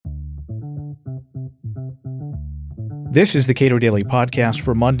This is the Cato Daily Podcast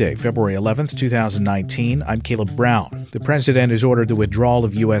for Monday, February 11th, 2019. I'm Caleb Brown. The president has ordered the withdrawal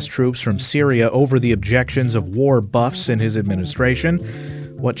of U.S. troops from Syria over the objections of war buffs in his administration.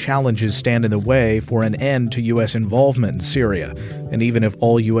 What challenges stand in the way for an end to U.S. involvement in Syria? And even if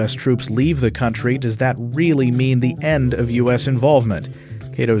all U.S. troops leave the country, does that really mean the end of U.S. involvement?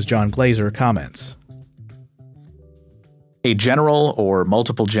 Cato's John Glaser comments. A general or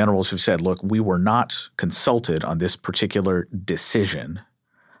multiple generals have said, look, we were not consulted on this particular decision,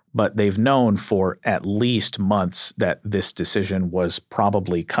 but they've known for at least months that this decision was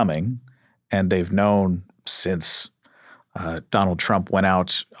probably coming, and they've known since Donald Trump went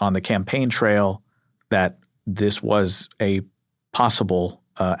out on the campaign trail that this was a possible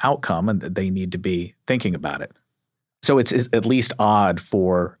outcome and that they need to be thinking about it. So it's at least odd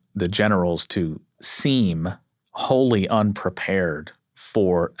for the generals to seem wholly unprepared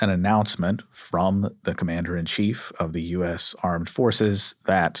for an announcement from the commander-in-chief of the U.S. Armed Forces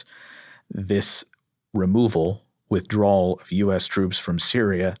that this withdrawal of U.S. troops from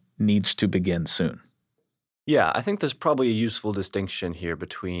Syria needs to begin soon. Yeah, I think there's probably a useful distinction here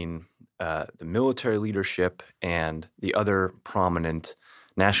between the military leadership and the other prominent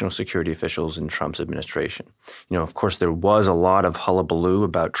national security officials in Trump's administration. You know, of course, there was a lot of hullabaloo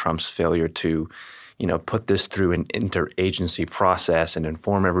about Trump's failure to put this through an interagency process and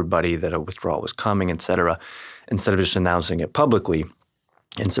inform everybody that a withdrawal was coming, et cetera, instead of just announcing it publicly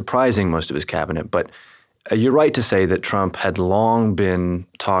and surprising most of his cabinet. But you're right to say that Trump had long been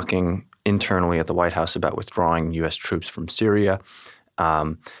talking internally at the White House about withdrawing U.S. troops from Syria.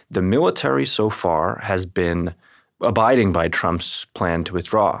 The military so far has been abiding by Trump's plan to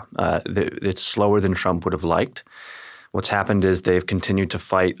withdraw. It's slower than Trump would have liked. What's happened is they've continued to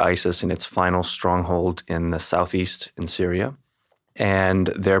fight ISIS in its final stronghold in the southeast in Syria, and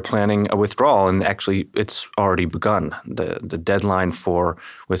they're planning a withdrawal, and actually it's already begun. The deadline for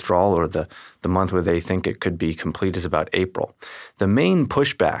withdrawal, or the month where they think it could be complete, is about April. The main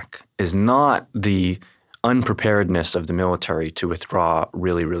pushback is not the unpreparedness of the military to withdraw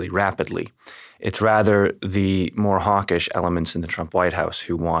really, really rapidly. It's rather the more hawkish elements in the Trump White House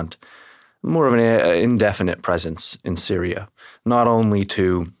who want more of an indefinite presence in Syria, not only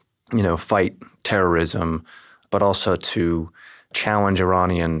to, fight terrorism, but also to challenge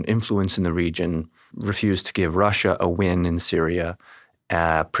Iranian influence in the region, refuse to give Russia a win in Syria,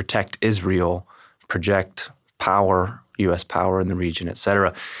 protect Israel, project power, U.S. power in the region, et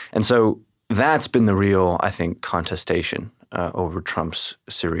cetera. And so that's been the real, I think, contestation over Trump's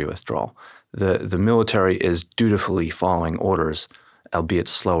Syria withdrawal. The military is dutifully following orders, albeit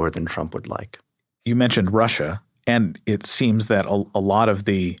slower than Trump would like. You mentioned Russia, and it seems that a lot of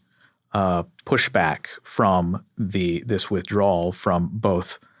the pushback from this withdrawal from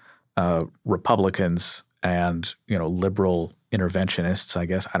both Republicans and liberal interventionists, I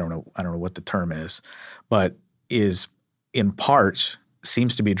guess I don't know what the term is, but is in part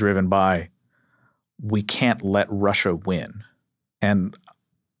seems to be driven by we can't let Russia win, and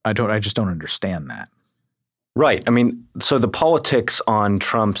I just don't understand that. Right. I mean, so the politics on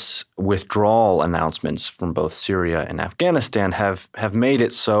Trump's withdrawal announcements from both Syria and Afghanistan have made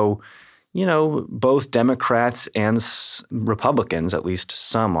it so, both Democrats and Republicans, at least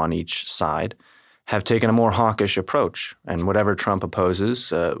some on each side, have taken a more hawkish approach. And whatever Trump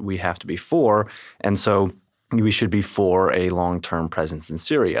opposes, we have to be for. And so we should be for a long-term presence in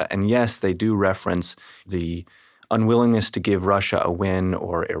Syria. And yes, they do reference the unwillingness to give Russia a win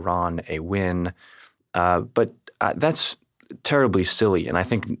or Iran a win. But that's terribly silly, and I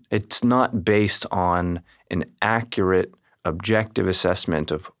think it's not based on an accurate, objective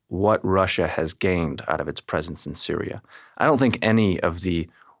assessment of what Russia has gained out of its presence in Syria. I don't think any of the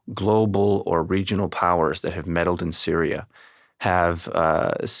global or regional powers that have meddled in Syria have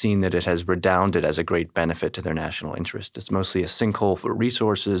seen that it has redounded as a great benefit to their national interest. It's mostly a sinkhole for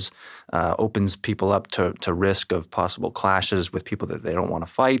resources, opens people up to risk of possible clashes with people that they don't want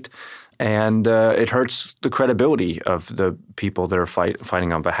to fight, and it hurts the credibility of the people that are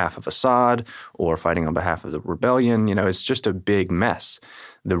fighting on behalf of Assad or fighting on behalf of the rebellion. It's just a big mess.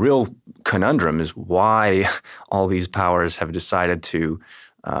 The real conundrum is why all these powers have decided to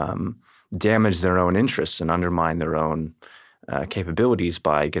damage their own interests and undermine their own capabilities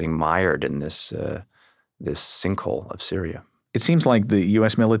by getting mired in this sinkhole of Syria. It seems like the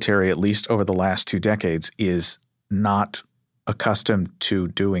U.S. military, at least over the last 2 decades, is not accustomed to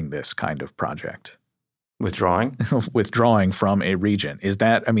doing this kind of project. Withdrawing? Withdrawing from a region. Is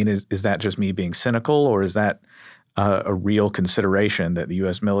that just me being cynical, or is that a real consideration that the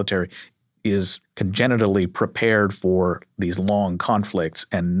U.S. military is congenitally prepared for these long conflicts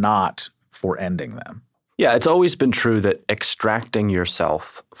and not for ending them. Yeah, it's always been true that extracting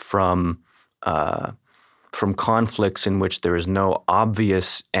yourself from conflicts in which there is no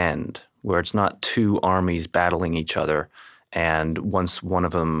obvious end, where it's not two armies battling each other, and once one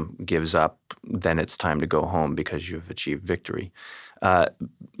of them gives up, then it's time to go home because you've achieved victory.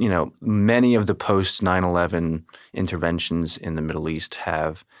 Many of the post 9/11 interventions in the Middle East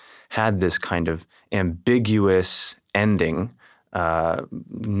have had this kind of ambiguous ending,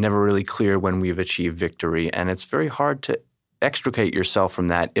 never really clear when we've achieved victory. And it's very hard to extricate yourself from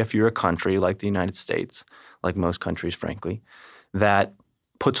that if you're a country like the United States, like most countries, frankly, that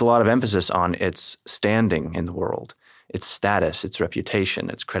puts a lot of emphasis on its standing in the world, its status, its reputation,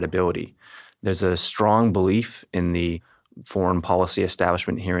 its credibility. There's a strong belief in the foreign policy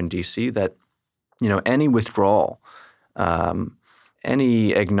establishment here in D.C. that, any withdrawal,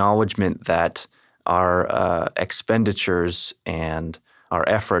 any acknowledgement that our expenditures and our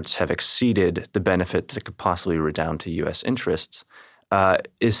efforts have exceeded the benefit that could possibly redound to U.S. interests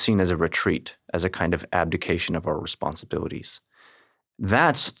is seen as a retreat, as a kind of abdication of our responsibilities.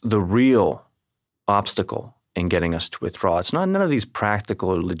 That's the real obstacle in getting us to withdraw. It's not none of these practical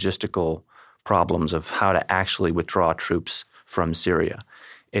or logistical problems of how to actually withdraw troops from Syria.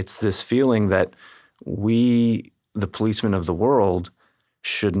 It's this feeling that we, the policemen of the world,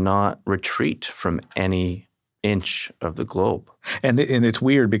 should not retreat from any inch of the globe. And it's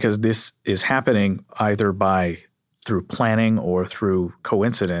weird because this is happening either through planning or through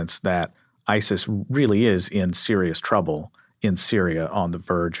coincidence that ISIS really is in serious trouble in Syria, on the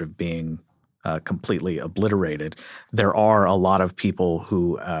verge of being completely obliterated. There are a lot of people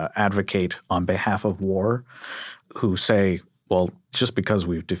who advocate on behalf of war who say, well, just because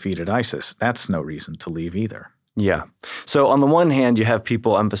we've defeated ISIS, that's no reason to leave either. Yeah. So on the one hand, you have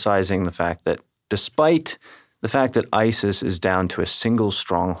people emphasizing the fact that despite the fact that ISIS is down to a single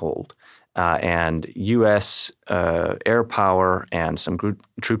stronghold and U.S. Air power and some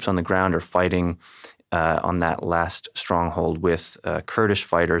troops on the ground are fighting on that last stronghold with Kurdish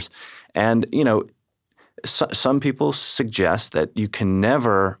fighters. And, some people suggest that you can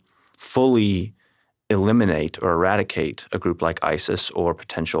never fully eliminate or eradicate a group like ISIS or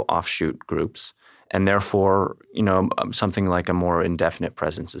potential offshoot groups. And therefore, something like a more indefinite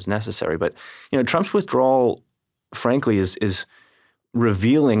presence is necessary. But, Trump's withdrawal, frankly, is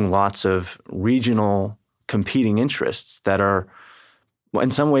revealing lots of regional competing interests that are,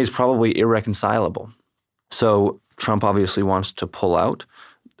 in some ways, probably irreconcilable. So Trump obviously wants to pull out.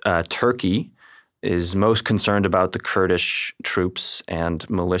 Turkey is most concerned about the Kurdish troops and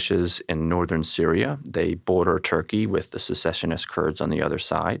militias in northern Syria. They border Turkey with the secessionist Kurds on the other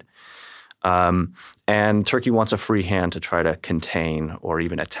side. And Turkey wants a free hand to try to contain or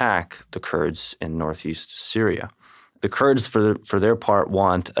even attack the Kurds in northeast Syria. The Kurds, for their part,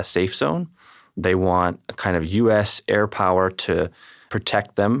 want a safe zone. They want a kind of U.S. air power to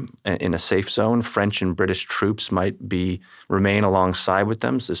protect them in a safe zone. French and British troops might remain alongside with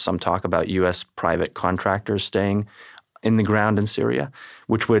them. So there's some talk about U.S. private contractors staying in the ground in Syria,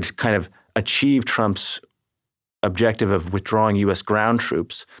 which would kind of achieve Trump's objective of withdrawing U.S. ground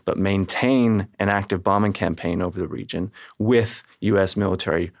troops, but maintain an active bombing campaign over the region with U.S.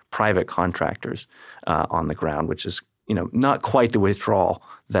 military private contractors on the ground, which is, not quite the withdrawal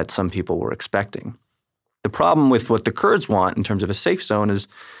that some people were expecting. The problem with what the Kurds want in terms of a safe zone is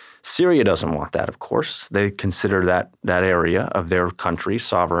Syria doesn't want that, of course. They consider that area of their country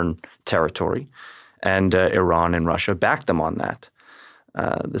sovereign territory, and Iran and Russia back them on that.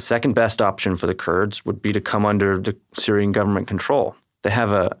 The second best option for the Kurds would be to come under the Syrian government control. They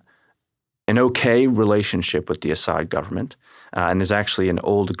have an okay relationship with the Assad government, and there's actually an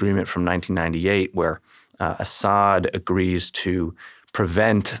old agreement from 1998 where Assad agrees to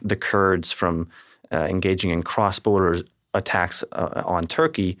prevent the Kurds from engaging in cross-border attacks on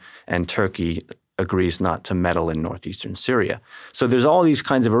Turkey, and Turkey agrees not to meddle in northeastern Syria. So there's all these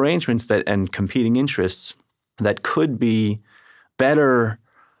kinds of arrangements and competing interests that could be better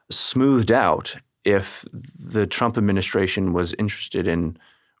smoothed out if the Trump administration was interested in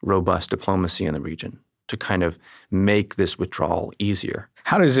robust diplomacy in the region to kind of make this withdrawal easier.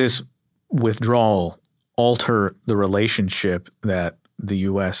 How does this withdrawal alter the relationship that the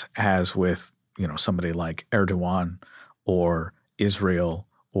U.S. has with, somebody like Erdogan or Israel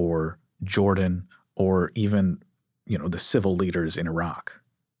or Jordan or even, the civil leaders in Iraq?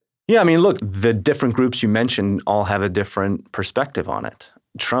 Yeah, look, the different groups you mentioned all have a different perspective on it.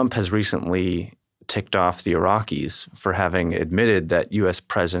 Trump has recently ticked off the Iraqis for having admitted that U.S.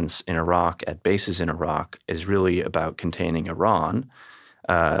 presence in Iraq at bases in Iraq is really about containing Iran,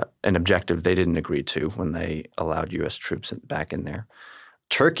 an objective they didn't agree to when they allowed U.S. troops back in there.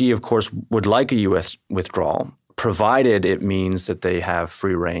 Turkey, of course, would like a U.S. withdrawal, provided it means that they have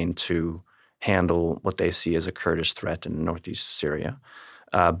free rein to handle what they see as a Kurdish threat in northeast Syria.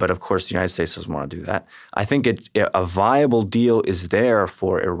 But of course, the United States doesn't want to do that. I think a viable deal is there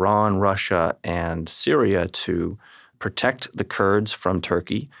for Iran, Russia, and Syria to protect the Kurds from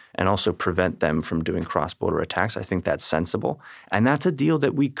Turkey and also prevent them from doing cross-border attacks. I think that's sensible. And that's a deal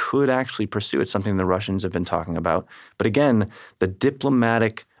that we could actually pursue. It's something the Russians have been talking about. But again, the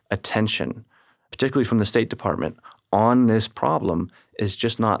diplomatic attention, particularly from the State Department, on this problem is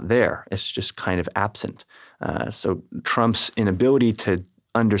just not there. It's just kind of absent. So Trump's inability to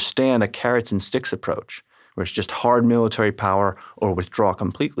understand a carrots and sticks approach, where it's just hard military power or withdraw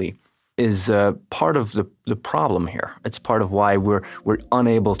completely, is part of the problem here. It's part of why we're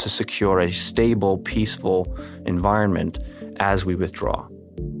unable to secure a stable, peaceful environment as we withdraw.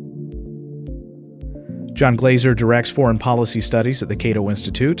 John Glaser directs foreign policy studies at the Cato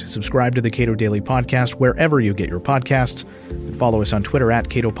Institute. Subscribe to the Cato Daily Podcast wherever you get your podcasts, and follow us on Twitter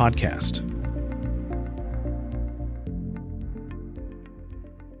 @Cato Podcast.